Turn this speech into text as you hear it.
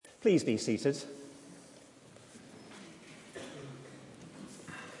Please be seated.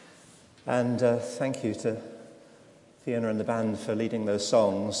 And thank you to Fiona and the band for leading those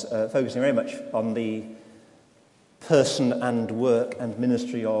songs, focusing very much on the person and work and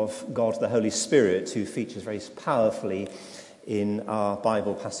ministry of God the Holy Spirit, who features very powerfully in our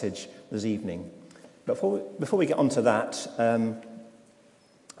Bible passage this evening. But before we get on to that,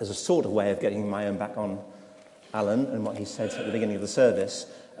 as a sort of way of getting my own back on Alan and what he said at the beginning of the service,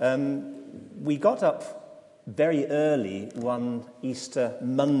 we got up very early one Easter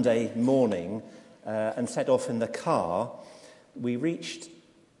Monday morning and set off in the car. We reached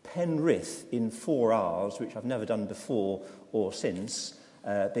Penrith in 4 hours, which I've never done before or since,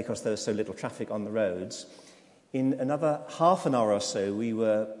 because there was so little traffic on the roads. In another half an hour or so, we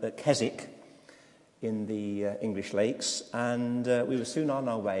were at Keswick in the English Lakes, and we were soon on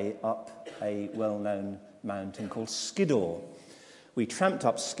our way up a well-known mountain called Skiddaw. We tramped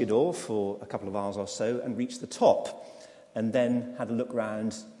up Skiddaw for a couple of hours or so and reached the top, and then had a look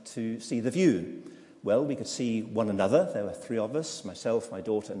round to see the view. Well, we could see one another. There were 3 of us, myself, my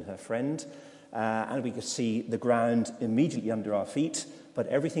daughter and her friend, and we could see the ground immediately under our feet, but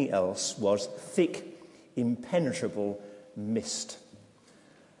everything else was thick, impenetrable mist.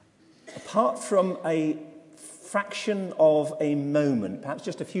 Apart from a fraction of a moment, perhaps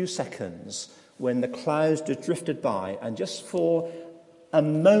just a few seconds, when the clouds just drifted by, and just for a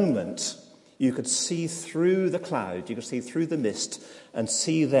moment you could see through the cloud, you could see through the mist, and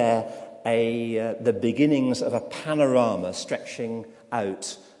see there the beginnings of a panorama stretching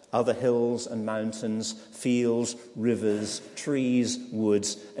out. Other hills and mountains, fields, rivers, trees,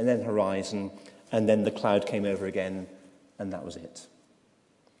 woods, and then horizon, and then the cloud came over again, and that was it.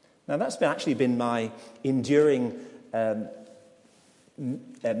 Now that's actually been my enduring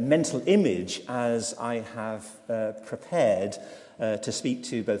mental image as I have prepared to speak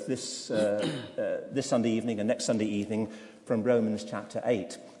to both this Sunday evening and next Sunday evening from Romans chapter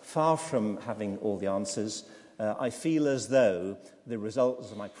 8. Far from having all the answers, I feel as though the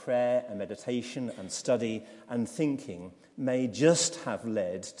results of my prayer and meditation and study and thinking may just have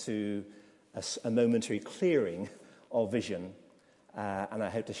led to a momentary clearing of vision, and I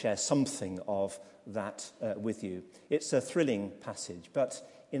hope to share something of that with you. It's a thrilling passage, but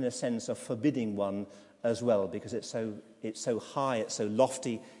in a sense a forbidding one as well, because it's so high, it's so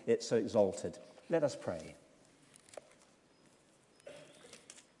lofty, it's so exalted. Let us pray.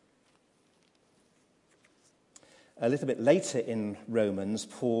 A little bit later in Romans,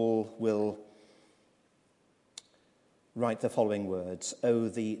 Paul will write the following words: "Oh,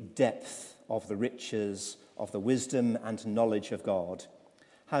 the depth of the riches of the wisdom and knowledge of God!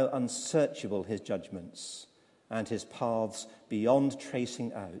 How unsearchable his judgments, and his paths beyond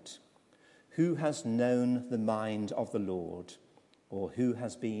tracing out! Who has known the mind of the Lord, or who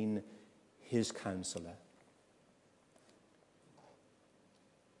has been his counselor?"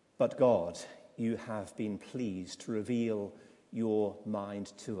 But God, you have been pleased to reveal your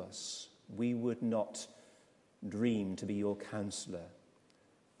mind to us. We would not dream to be your counselor,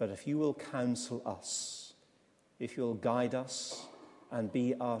 but if you will counsel us, if you'll guide us and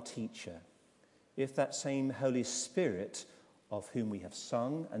be our teacher, if that same Holy Spirit of whom we have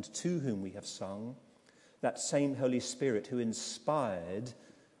sung and to whom we have sung, that same Holy Spirit who inspired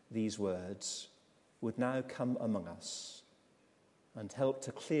these words, would now come among us and help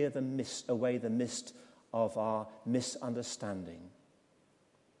to clear away the mist of our misunderstanding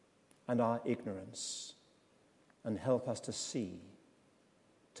and our ignorance, and help us to see,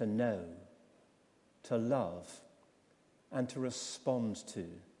 to know, to love, and to respond to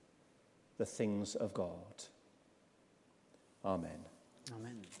the things of God. Amen.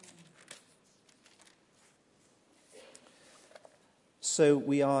 Amen. So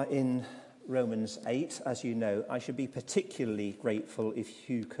we are in Romans 8, as you know. I should be particularly grateful if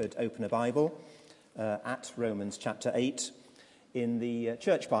you could open a Bible at Romans chapter 8. In the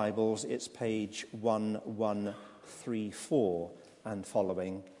church Bibles, it's page 1134 and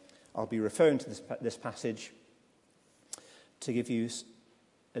following. I'll be referring to this passage to give you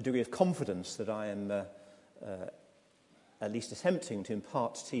a degree of confidence that I am at least attempting to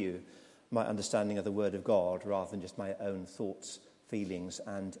impart to you my understanding of the Word of God, rather than just my own thoughts, feelings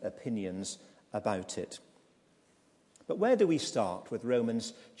and opinions about it. But where do we start with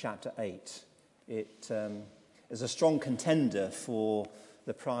Romans chapter 8? It is a strong contender for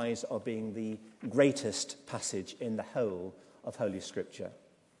the prize of being the greatest passage in the whole of Holy Scripture.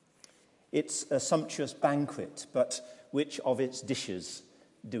 It's a sumptuous banquet, but which of its dishes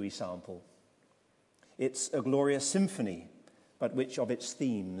do we sample? It's a glorious symphony, but which of its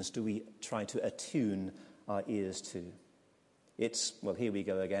themes do we try to attune our ears to? It's, well, here we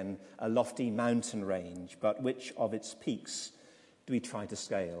go again, a lofty mountain range, but which of its peaks do we try to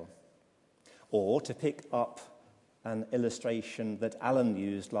scale? Or, to pick up an illustration that Alan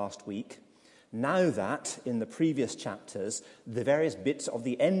used last week, now that, in the previous chapters, the various bits of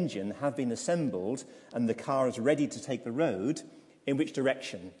the engine have been assembled and the car is ready to take the road, in which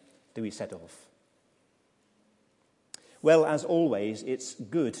direction do we set off? Well, as always, it's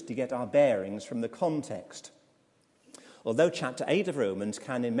good to get our bearings from the context. Although chapter 8 of Romans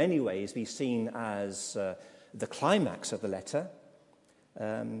can in many ways be seen as the climax of the letter,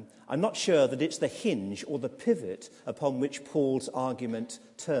 I'm not sure that it's the hinge or the pivot upon which Paul's argument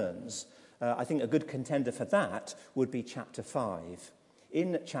turns. I think a good contender for that would be chapter 5.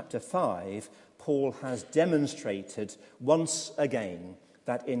 In chapter 5, Paul has demonstrated once again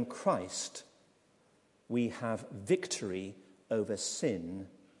that in Christ we have victory over sin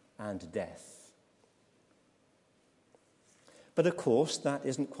and death. But of course, that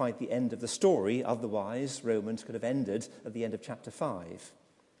isn't quite the end of the story. Otherwise, Romans could have ended at the end of chapter 5.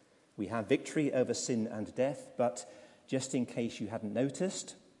 We have victory over sin and death, but just in case you hadn't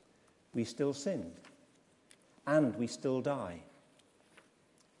noticed, we still sin, and we still die.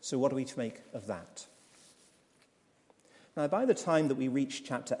 So what are we to make of that? Now, by the time that we reach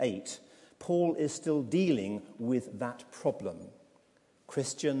chapter 8, Paul is still dealing with that problem.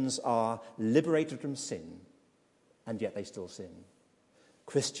 Christians are liberated from sin, and yet they still sin.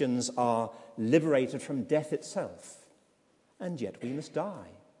 Christians are liberated from death itself, and yet we must die,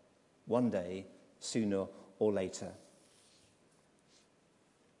 one day, sooner or later.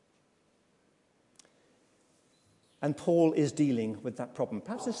 And Paul is dealing with that problem,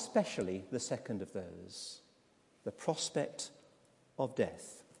 perhaps especially the second of those, the prospect of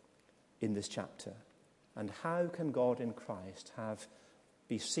death in this chapter. And how can God in Christ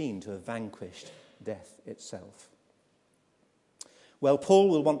be seen to have vanquished death itself? Well, Paul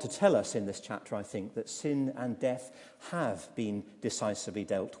will want to tell us in this chapter, I think, that sin and death have been decisively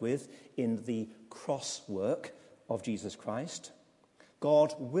dealt with in the cross work of Jesus Christ.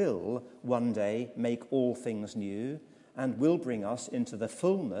 God will one day make all things new and will bring us into the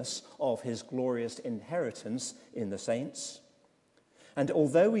fullness of his glorious inheritance in the saints. And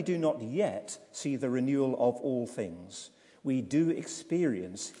although we do not yet see the renewal of all things, we do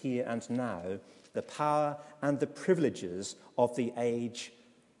experience here and now the power and the privileges of the age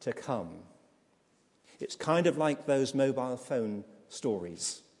to come. It's kind of like those mobile phone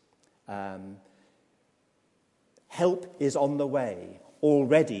stories. Help is on the way.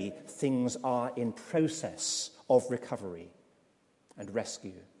 Already things are in process of recovery and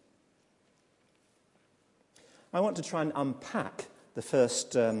rescue. I want to try and unpack the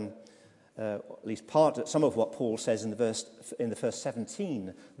first, at least some of what Paul says in the first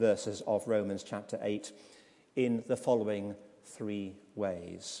 17 verses of Romans chapter 8 in the following three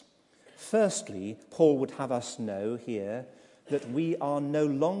ways. Firstly, Paul would have us know here that we are no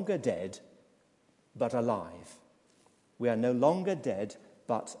longer dead, but alive. We are no longer dead,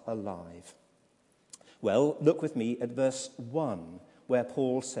 but alive. Well, look with me at verse 1, where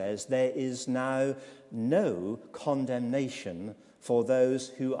Paul says, "There is now no condemnation for those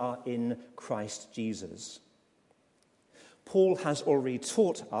who are in Christ Jesus." Paul has already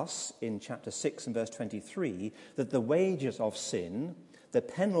taught us in chapter 6 and verse 23 that the wages of sin, the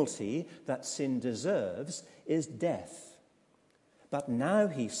penalty that sin deserves, is death. But now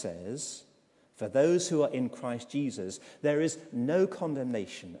he says, for those who are in Christ Jesus, there is no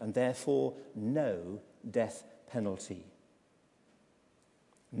condemnation and therefore no death penalty.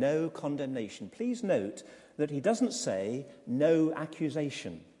 No condemnation. Please note that he doesn't say no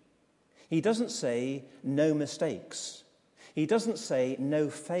accusation. He doesn't say no mistakes. He doesn't say no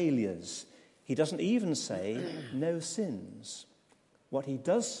failures. He doesn't even say no sins. What he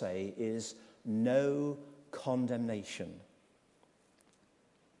does say is no condemnation.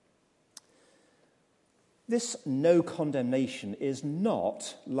 This no condemnation is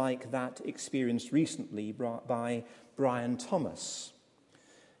not like that experienced recently by Brian Thomas.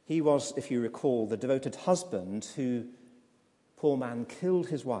 He was, if you recall, the devoted husband who, poor man, killed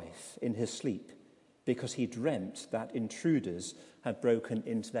his wife in his sleep because he dreamt that intruders had broken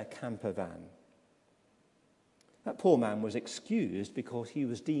into their camper van. That poor man was excused because he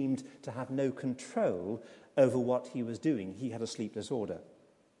was deemed to have no control over what he was doing. He had a sleep disorder.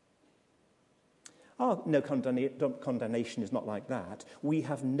 Our no condemnation is not like that. We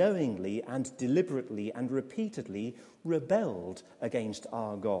have knowingly and deliberately and repeatedly rebelled against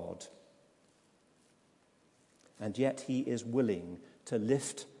our God. And yet he is willing to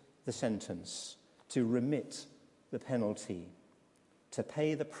lift the sentence, to remit the penalty, to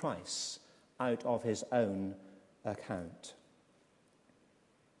pay the price out of his own account.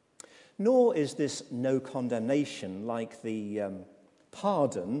 Nor is this no condemnation like the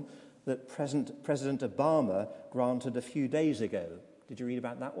pardon that President Obama granted a few days ago. Did you read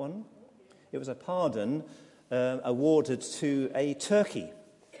about that one? It was a pardon awarded to a turkey.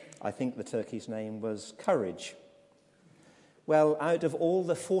 I think the turkey's name was Courage. Well, out of all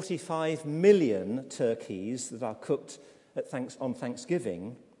the 45 million turkeys that are cooked on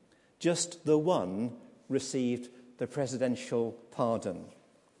Thanksgiving, just the one received the presidential pardon.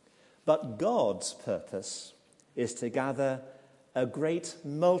 But God's purpose is to gather a great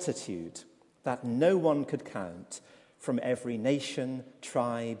multitude that no one could count from every nation,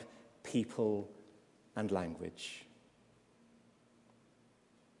 tribe, people, and language.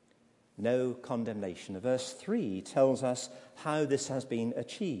 No condemnation. Verse 3 tells us how this has been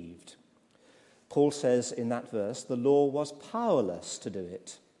achieved. Paul says in that verse, the law was powerless to do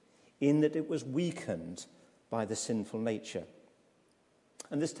it, in that it was weakened by the sinful nature.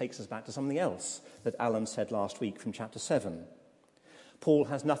 And this takes us back to something else that Alan said last week from chapter 7. Paul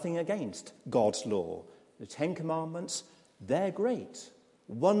has nothing against God's law. The Ten Commandments, they're great.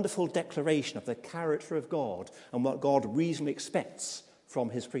 Wonderful declaration of the character of God and what God reasonably expects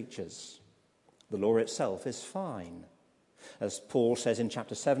from his creatures. The law itself is fine. As Paul says in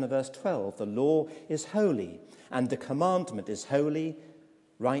chapter 7 verse 12, the law is holy and the commandment is holy,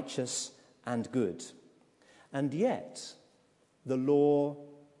 righteous and good. And yet, the law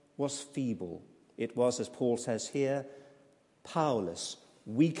was feeble. It was, as Paul says here, powerless,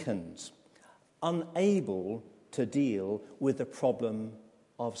 weakened, unable to deal with the problem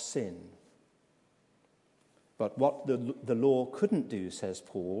of sin. But what the law couldn't do, says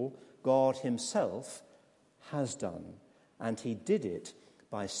Paul, God himself has done. And he did it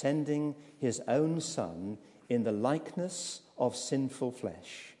by sending his own Son in the likeness of sinful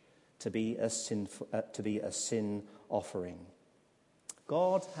flesh to be a sin offering.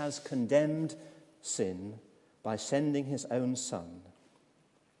 God has condemned sin by sending his own Son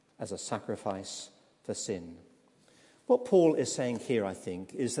as a sacrifice for sin. What Paul is saying here, I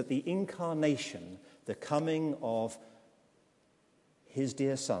think, is that the incarnation, the coming of his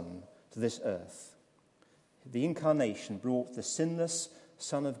dear Son to this earth, the incarnation brought the sinless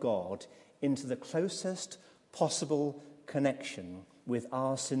Son of God into the closest possible connection with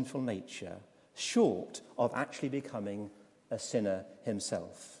our sinful nature, short of actually becoming a sinner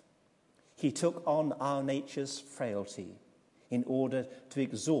himself. He took on our nature's frailty in order to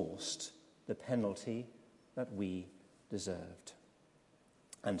exhaust the penalty that we deserved.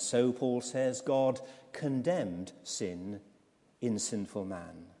 And so, Paul says, God condemned sin in sinful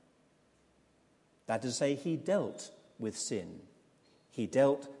man. That is to say, he dealt with sin. He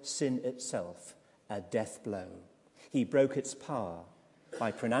dealt sin itself a death blow. He broke its power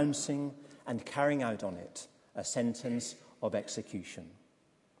by pronouncing and carrying out on it a sentence of execution.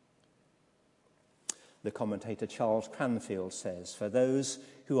 The commentator Charles Cranfield says, for those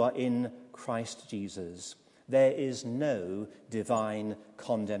who are in Christ Jesus, there is no divine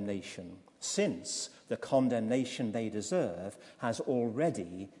condemnation, since the condemnation they deserve has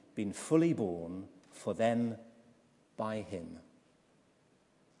already been fully borne for them by him.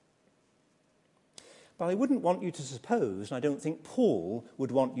 But I wouldn't want you to suppose, and I don't think Paul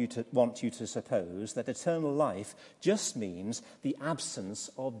would want you to suppose, that eternal life just means the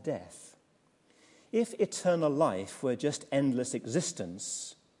absence of death. If eternal life were just endless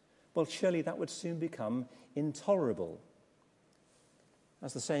existence, well, surely that would soon become intolerable.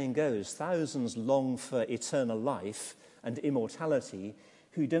 As the saying goes, thousands long for eternal life and immortality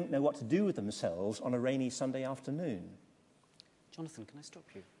who don't know what to do with themselves on a rainy Sunday afternoon. Jonathan, can I stop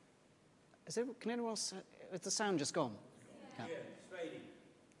you? Can anyone else... Is the sound just gone? Yeah. It's raining.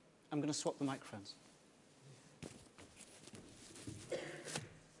 I'm going to swap the microphones.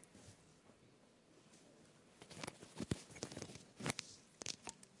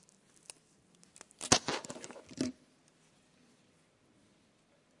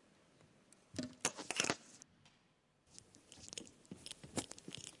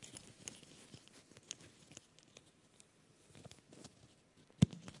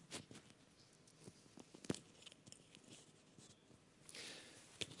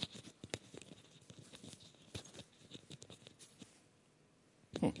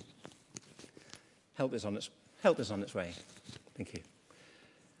 Help is on its way. Thank you.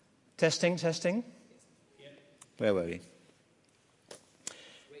 Testing. Yeah. Where were we?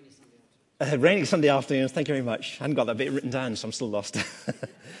 Rainy Sunday afternoon. Thank you very much. I hadn't got that bit written down, so I'm still lost.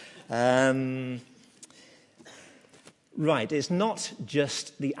 Right, it's not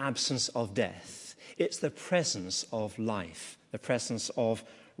just the absence of death. It's the presence of life, the presence of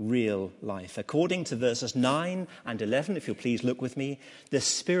real life. According to verses 9 and 11, if you'll please look with me, the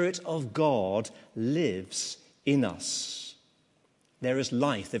Spirit of God lives in us. There is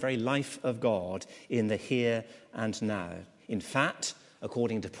life, the very life of God, in the here and now. In fact,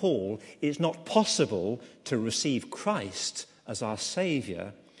 according to Paul, it's not possible to receive Christ as our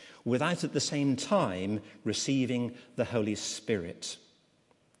Saviour without at the same time receiving the Holy Spirit,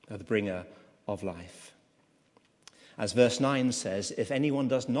 the bringer of life. As verse 9 says, if anyone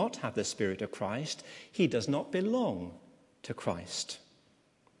does not have the Spirit of Christ, he does not belong to Christ.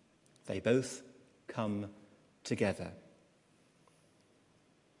 They both come together.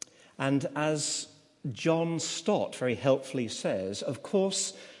 And as John Stott very helpfully says, of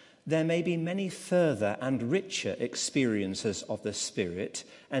course, there may be many further and richer experiences of the Spirit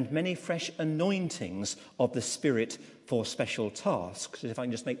and many fresh anointings of the Spirit for special tasks. If I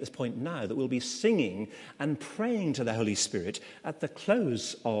can just make this point now, that we'll be singing and praying to the Holy Spirit at the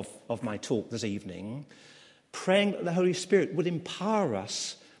close of my talk this evening, praying that the Holy Spirit would empower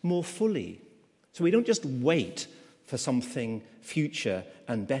us more fully. So we don't just wait for something future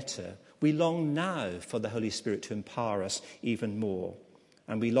and better. We long now for the Holy Spirit to empower us even more.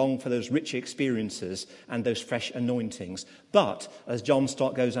 And we long for those rich experiences and those fresh anointings. But, as John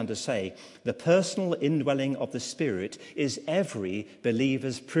Stott goes on to say, the personal indwelling of the Spirit is every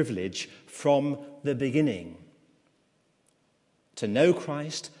believer's privilege from the beginning. To know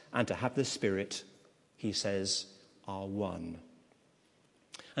Christ and to have the Spirit, he says, are one.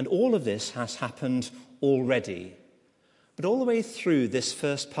 And all of this has happened already. But all the way through this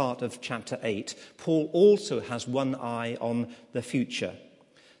first part of chapter 8, Paul also has one eye on the future.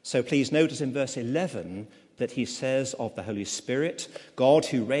 So please notice in verse 11 that he says of the Holy Spirit, God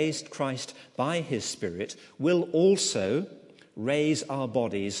who raised Christ by his Spirit will also raise our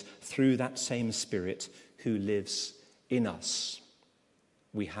bodies through that same Spirit who lives in us.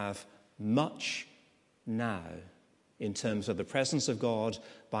 We have much now in terms of the presence of God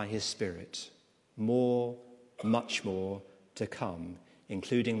by his Spirit. More, much more to come,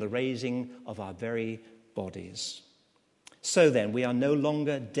 including the raising of our very bodies. So then, we are no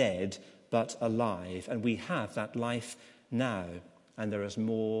longer dead, but alive, and we have that life now, and there is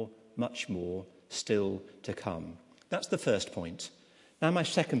more, much more, still to come. That's the first point. Now, my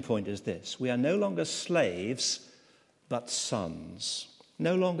second point is this. We are no longer slaves, but sons.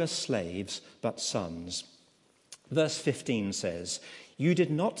 No longer slaves, but sons. Verse 15 says, you did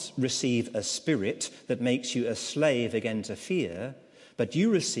not receive a spirit that makes you a slave again to fear, but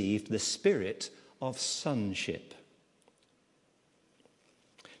you received the spirit of sonship.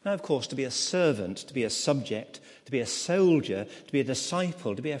 Now, of course, to be a servant, to be a subject, to be a soldier, to be a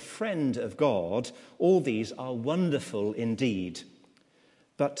disciple, to be a friend of God, all these are wonderful indeed.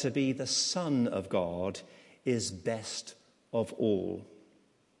 But to be the Son of God is best of all.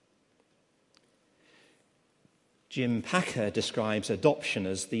 Jim Packer describes adoption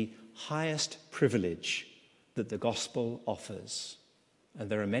as the highest privilege that the gospel offers. And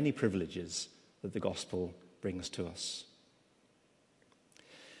there are many privileges that the gospel brings to us.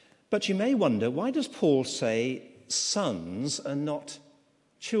 But you may wonder, why does Paul say sons are not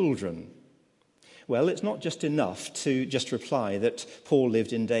children? Well, it's not just enough to just reply that Paul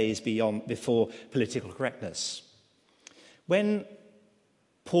lived in days before political correctness. When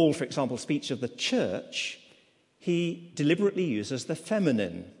Paul, for example, speaks of the church, he deliberately uses the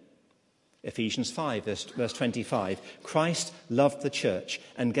feminine. Ephesians 5, verse 25, Christ loved the church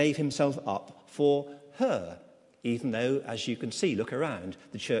and gave himself up for her. Even though, as you can see, look around,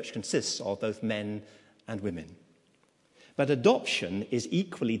 the church consists of both men and women. But adoption is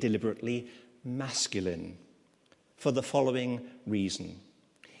equally deliberately masculine for the following reason.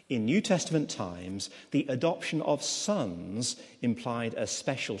 In New Testament times, the adoption of sons implied a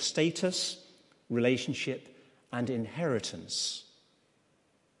special status, relationship, and inheritance,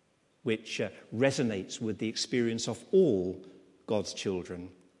 which resonates with the experience of all God's children,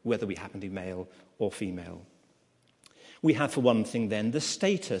 whether we happen to be male or female. We have, for one thing, then, the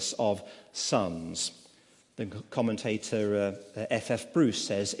status of sons. The commentator F.F. Bruce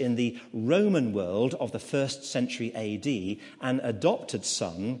says, in the Roman world of the 1st century A.D., an adopted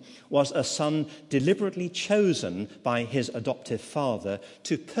son was a son deliberately chosen by his adoptive father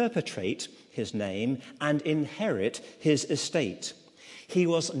to perpetrate his name and inherit his estate. He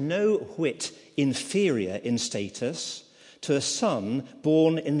was no whit inferior in status to a son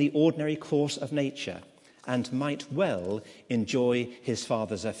born in the ordinary course of nature, and might well enjoy his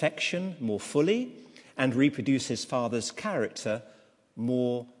father's affection more fully and reproduce his father's character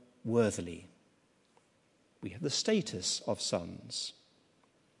more worthily. We have the status of sons.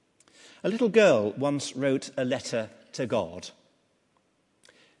 A little girl once wrote a letter to God.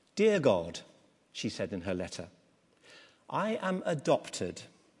 "Dear God," she said in her letter, "I am adopted.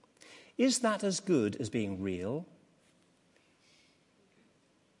 Is that as good as being real?"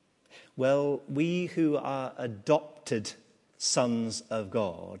 Well, we who are adopted sons of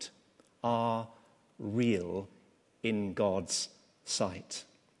God are real in God's sight.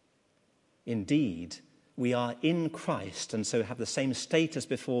 Indeed, we are in Christ and so have the same status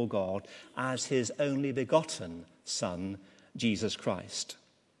before God as his only begotten Son, Jesus Christ.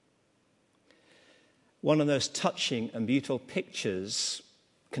 One of those touching and beautiful pictures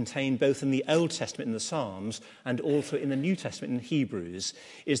contained both in the Old Testament in the Psalms and also in the New Testament in Hebrews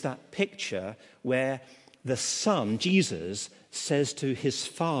is that picture where the Son, Jesus, says to his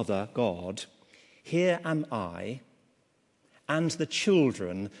Father, God, "Here am I and the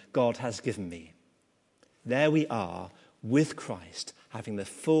children God has given me." There we are with Christ, having the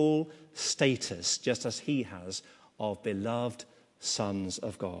full status, just as he has, of beloved sons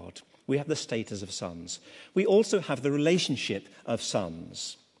of God. We have the status of sons. We also have the relationship of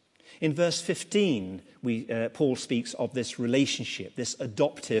sons. In verse 15, Paul speaks of this relationship, this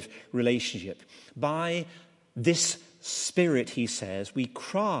adoptive relationship. By this Spirit, he says, we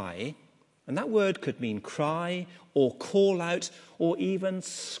cry, and that word could mean cry or call out or even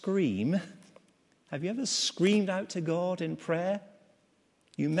scream. Have you ever screamed out to God in prayer?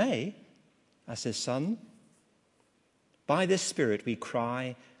 You may, as his son. By this Spirit we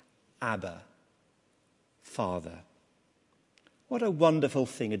cry, Abba, Father. What a wonderful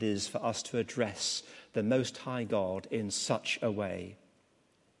thing it is for us to address the Most High God in such a way.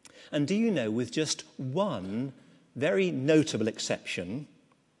 And do you know, with just one very notable exception,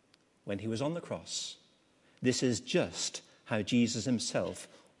 when he was on the cross, this is just how Jesus himself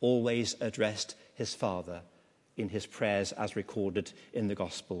always addressed his Father in his prayers as recorded in the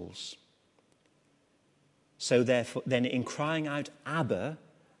Gospels. So therefore, then in crying out, Abba,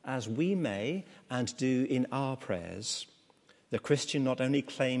 as we may and do in our prayers, the Christian not only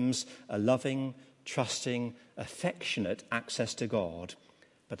claims a loving, trusting, affectionate access to God,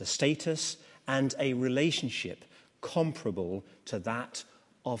 but a status and a relationship comparable to that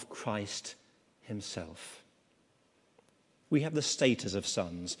of Christ himself. We have the status of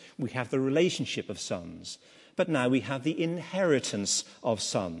sons, we have the relationship of sons, but now we have the inheritance of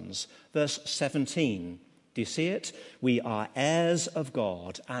sons. Verse 17, do you see it? We are heirs of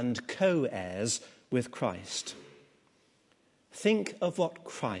God and co-heirs with Christ. Think of what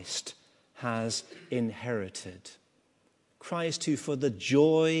Christ has inherited. Christ who, for the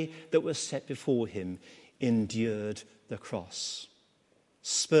joy that was set before him, endured the cross,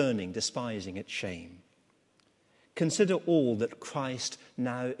 spurning, despising its shame. Consider all that Christ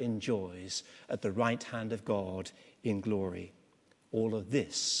now enjoys at the right hand of God in glory. All of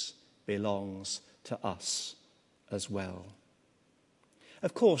this belongs to us as well.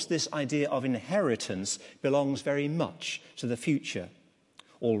 Of course, this idea of inheritance belongs very much to the future.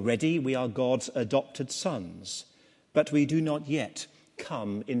 Already we are God's adopted sons, but we do not yet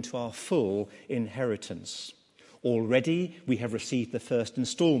come into our full inheritance. Already we have received the first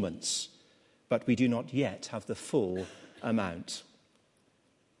installments, but we do not yet have the full amount.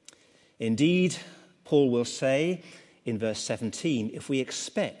 Indeed, Paul will say in verse 17, if we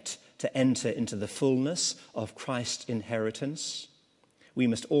expect to enter into the fullness of Christ's inheritance, we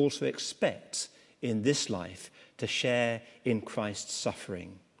must also expect in this life to share in Christ's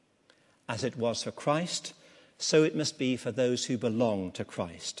suffering. As it was for Christ, so it must be for those who belong to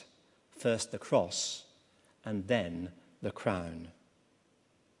Christ. First the cross, and then the crown.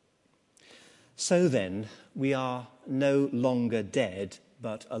 So then, we are no longer dead,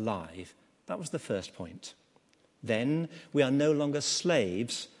 but alive. That was the first point. Then, we are no longer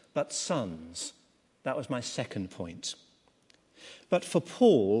slaves, but sons. That was my second point. But for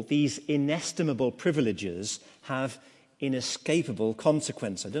Paul, these inestimable privileges have inescapable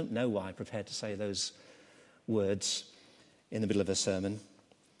consequence. I don't know why I prepared to say those words in the middle of a sermon.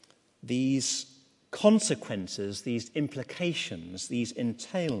 These consequences, these implications, these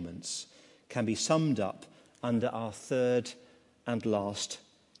entailments can be summed up under our third and last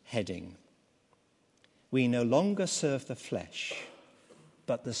heading. We no longer serve the flesh,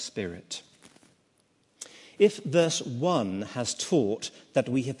 but the Spirit. If verse 1 has taught that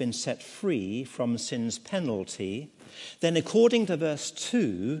we have been set free from sin's penalty, then according to verse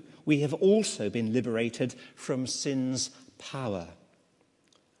 2, we have also been liberated from sin's power.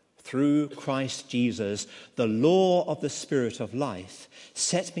 Through Christ Jesus, the law of the Spirit of life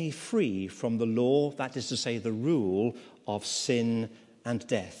set me free from the law, that is to say, the rule of sin and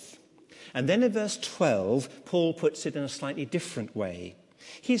death. And then in verse 12, Paul puts it in a slightly different way.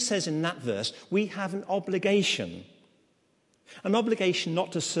 He says in that verse, we have an obligation. An obligation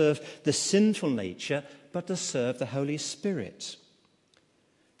not to serve the sinful nature, but to serve the Holy Spirit.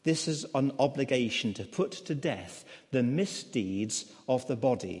 This is an obligation to put to death the misdeeds of the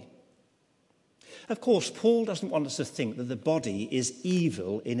body. Of course, Paul doesn't want us to think that the body is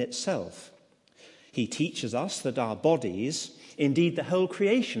evil in itself. He teaches us that our bodies, indeed the whole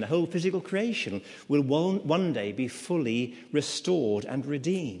creation, the whole physical creation, will one day be fully restored and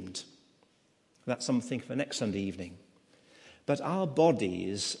redeemed. That's something for next Sunday evening. But our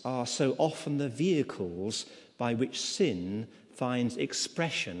bodies are so often the vehicles by which sin finds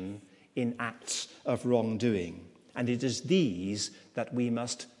expression in acts of wrongdoing. And it is these that we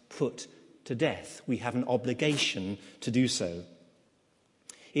must put to death. We have an obligation to do so.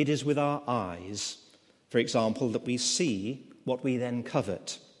 It is with our eyes, for example, that we see what we then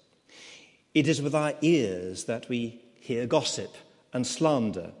covet. It is with our ears that we hear gossip and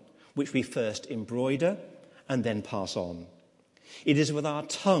slander, which we first embroider and then pass on. It is with our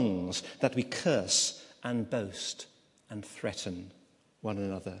tongues that we curse and boast and threaten one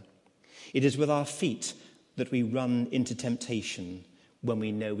another. It is with our feet that we run into temptation when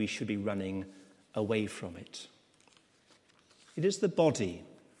we know we should be running away from it. It is the body,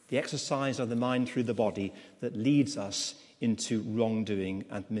 the exercise of the mind through the body, that leads us into wrongdoing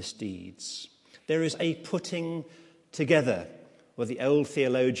and misdeeds. There is a putting together, what the old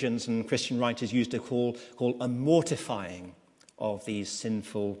theologians and Christian writers used to call a mortifying of these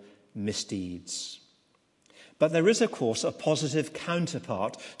sinful misdeeds. But there is, of course, a positive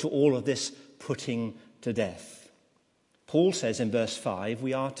counterpart to all of this putting to death. Paul says in verse 5,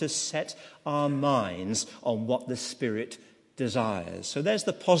 we are to set our minds on what the Spirit desires. So there's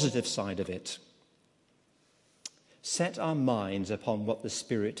the positive side of it. Set our minds upon what the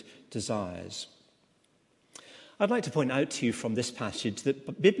Spirit desires. I'd like to point out to you from this passage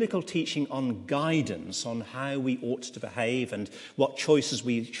that biblical teaching on guidance on how we ought to behave and what choices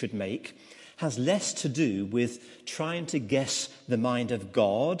we should make has less to do with trying to guess the mind of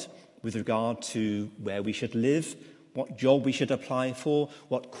God with regard to where we should live, what job we should apply for,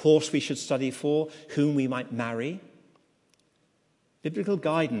 what course we should study for, whom we might marry. Biblical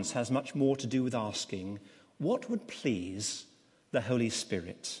guidance has much more to do with asking, what would please the Holy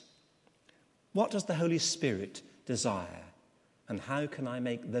Spirit? What does the Holy Spirit desire? And how can I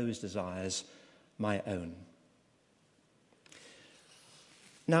make those desires my own?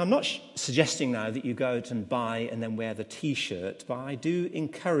 Now, I'm not suggesting now that you go out and buy and then wear the T-shirt, but I do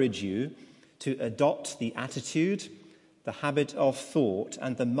encourage you to adopt the attitude, the habit of thought,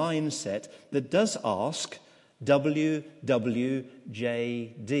 and the mindset that does ask, WWJD.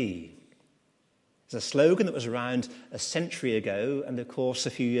 It's a slogan that was around a century ago, and of course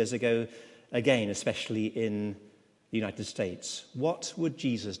a few years ago again, especially in the United States. What would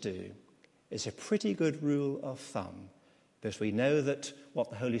Jesus do? It's a pretty good rule of thumb, because we know that what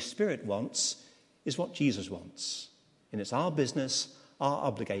the Holy Spirit wants is what Jesus wants. And it's our business, our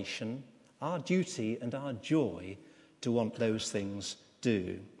obligation, our duty and our joy to want those things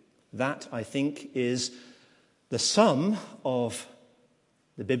do. That, I think, is the sum of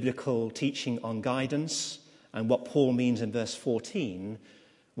the biblical teaching on guidance and what Paul means in verse 14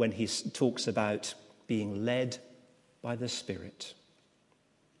 when he talks about being led by the Spirit.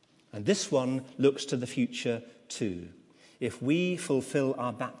 And this one looks to the future too. If we fulfill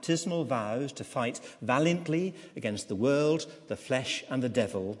our baptismal vows to fight valiantly against the world, the flesh and the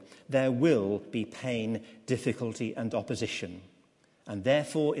devil, there will be pain, difficulty and opposition. And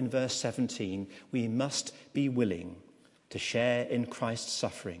therefore, in verse 17, we must be willing to share in Christ's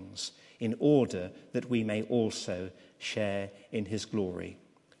sufferings in order that we may also share in his glory.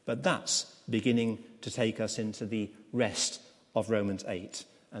 But that's beginning to take us into the rest of Romans 8,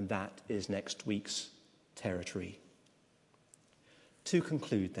 and that is next week's territory. To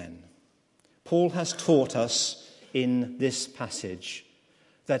conclude then, Paul has taught us in this passage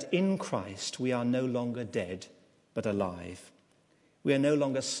that in Christ we are no longer dead but alive. We are no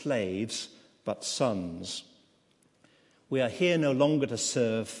longer slaves but sons. We are here no longer to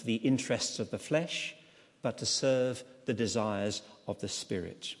serve the interests of the flesh but to serve the desires of the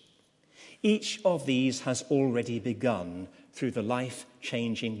Spirit. Each of these has already begun through the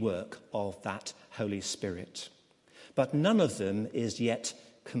life-changing work of that Holy Spirit. But none of them is yet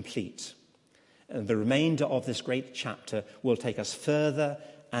complete. And the remainder of this great chapter will take us further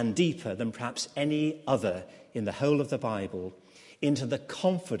and deeper than perhaps any other in the whole of the Bible into the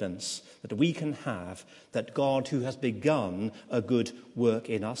confidence that we can have that God, who has begun a good work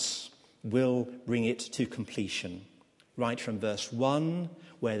in us, will bring it to completion. Right from verse 1,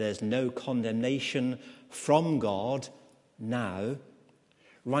 where there's no condemnation from God now,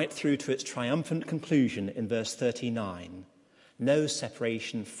 right through to its triumphant conclusion in verse 39, no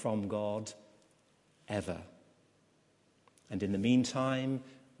separation from God ever. And in the meantime,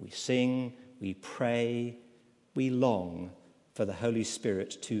 we sing, we pray, we long for the Holy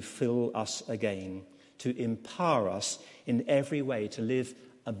Spirit to fill us again, to empower us in every way to live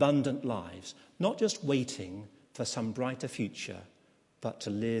abundant lives, not just waiting for some brighter future, but to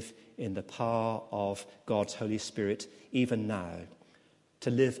live in the power of God's Holy Spirit even now, to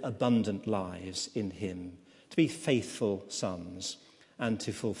live abundant lives in him, to be faithful sons, and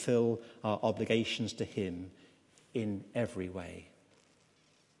to fulfill our obligations to him in every way.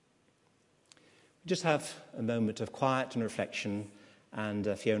 We just have a moment of quiet and reflection, and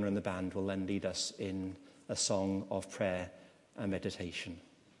Fiona and the band will then lead us in a song of prayer and meditation.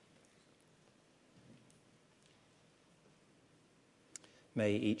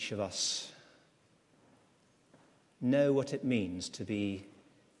 May each of us know what it means to be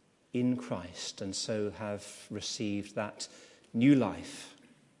in Christ and so have received that new life,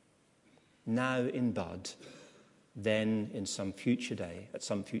 now in bud, then in some future day, at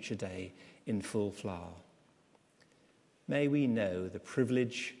some future day, in full flower. May we know the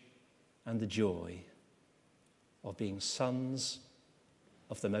privilege and the joy of being sons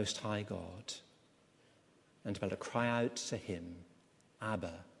of the Most High God and to be able to cry out to him,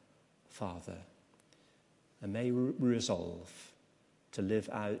 Abba, Father. And may we resolve to live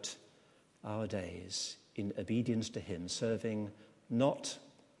out our days in obedience to him, serving not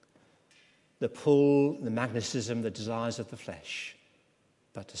the pull, the magnetism, the desires of the flesh,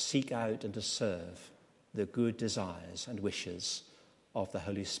 but to seek out and to serve the good desires and wishes of the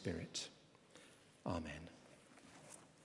Holy Spirit. Amen.